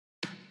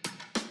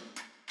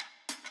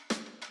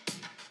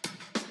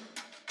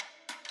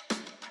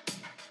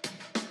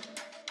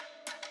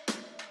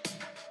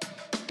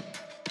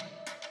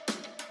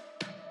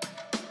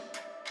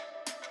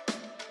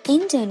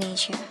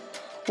Indonesia,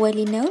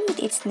 widely known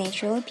with its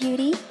natural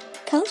beauty,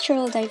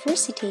 cultural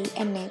diversity,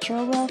 and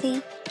natural wealth,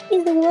 is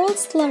the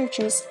world's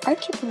largest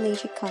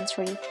archipelagic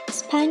country,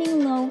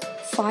 spanning along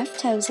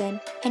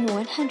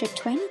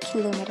 5,120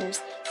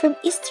 kilometers from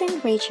eastern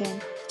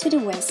region to the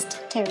West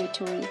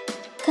Territory.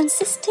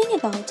 Consisting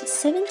about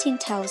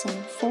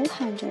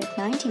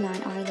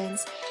 17,499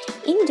 islands,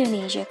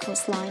 Indonesia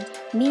coastline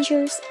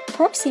measures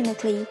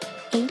approximately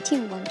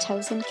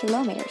 81,000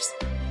 kilometers,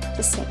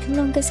 the second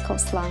longest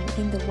coastline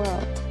in the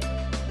world.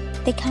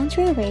 The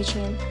country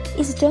region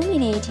is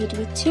dominated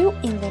with two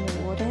inland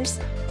waters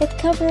that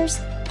covers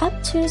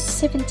up to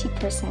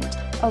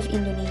 70% of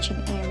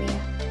Indonesian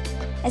area.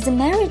 As a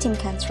maritime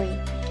country,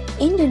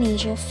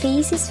 Indonesia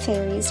faces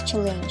various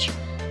challenges,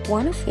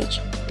 one of which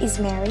is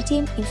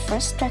maritime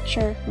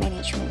infrastructure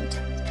management.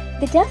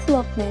 The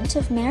development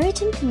of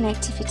maritime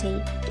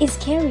connectivity is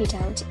carried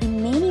out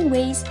in many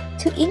ways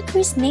to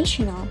increase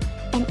national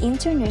and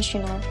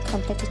international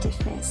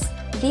competitiveness.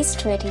 This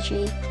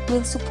strategy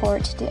will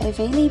support the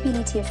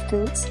availability of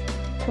goods,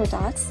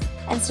 products,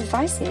 and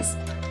services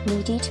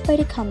needed by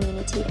the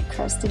community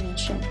across the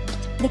nation.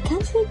 The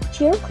country's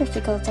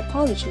geographical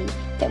topology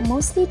that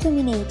mostly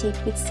dominated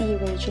with sea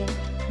region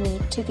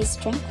need to be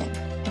strengthened,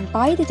 and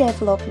by the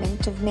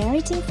development of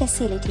maritime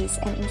facilities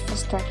and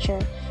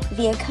infrastructure,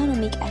 the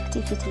economic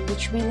activity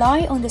which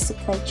rely on the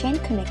supply chain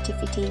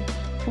connectivity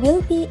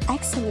will be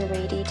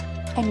accelerated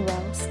and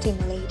well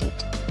stimulated.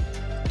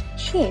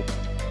 Ship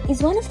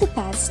is one of the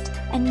best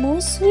and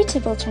most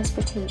suitable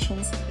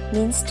transportation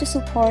means to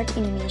support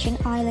Indonesian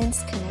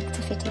islands'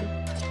 connectivity.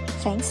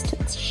 Thanks to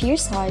its sheer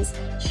size,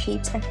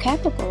 ships are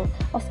capable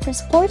of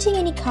transporting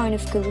any kind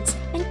of goods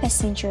and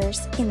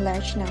passengers in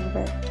large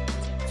number.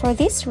 For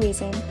this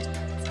reason,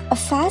 a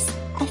fast,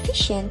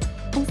 efficient,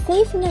 and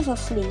safe naval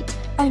fleet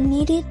are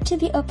needed to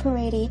be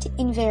operated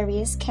in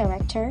various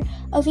character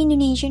of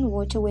Indonesian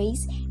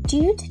waterways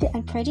due to the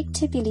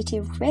unpredictability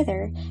of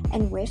weather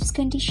and waves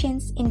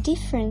conditions in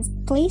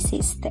different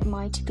places that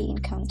might be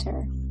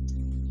encountered.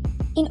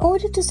 In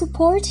order to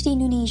support the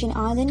Indonesian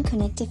island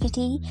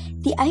connectivity,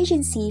 the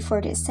Agency for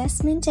the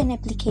Assessment and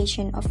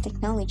Application of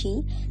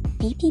Technology,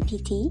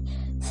 BPPT,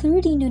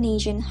 through the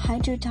Indonesian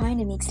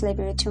Hydrodynamics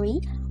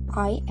Laboratory,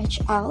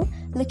 IHL,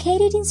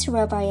 located in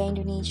Surabaya,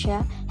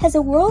 Indonesia, has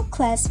a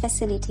world-class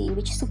facility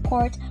which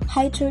supports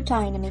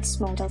hydrodynamics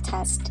model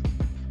test,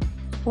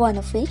 one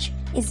of which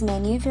is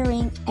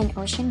Maneuvering and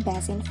Ocean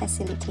Basin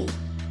Facility,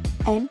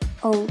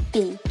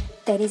 MOB,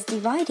 that is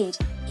divided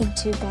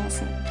into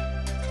basins,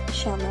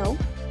 shallow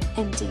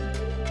and deep.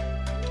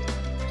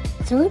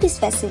 Through these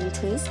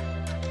facilities,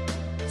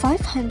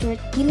 500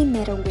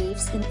 mm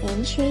waves in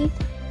any shape,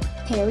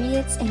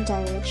 periods and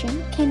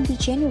direction can be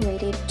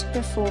generated to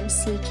perform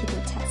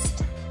seakeeping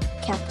test,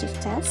 captive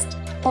test,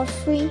 or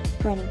free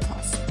running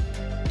test.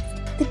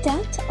 The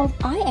depth of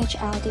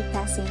IHL deep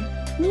basin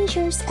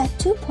measures at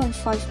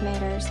 2.5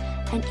 meters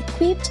and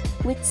equipped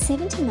with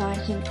 79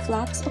 hinged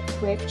flaps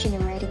of wave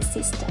generating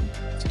system.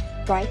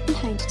 Right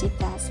behind the deep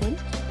basin,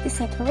 the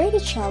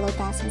separated shallow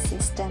basin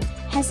system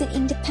has an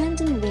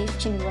independent wave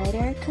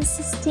generator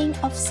consisting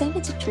of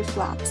 73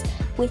 flaps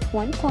with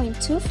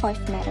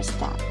 1.25 meters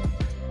depth.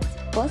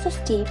 Both of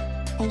deep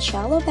and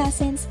shallow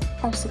basins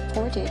are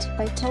supported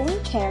by towing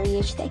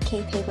carriage that are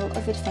capable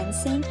of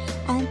advancing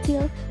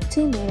until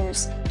 2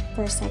 meters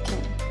per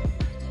second.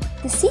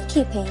 The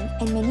seakeeping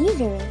and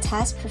maneuvering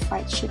test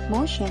provide ship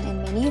motion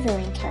and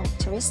maneuvering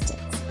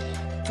characteristics.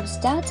 Those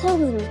data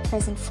will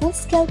represent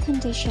full-scale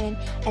condition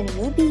and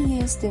will be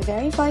used to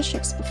verify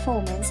ship's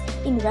performance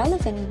in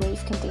relevant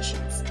wave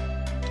conditions.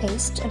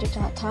 Based on the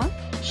data,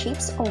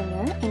 ship's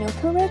owner and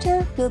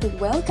operator will be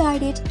well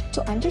guided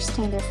to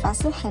understand their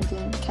vessel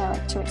handling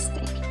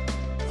characteristic.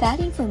 That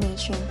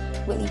information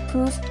will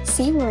improve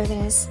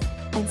seaworthiness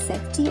and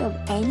safety of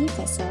any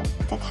vessel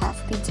that have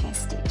been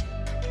tested.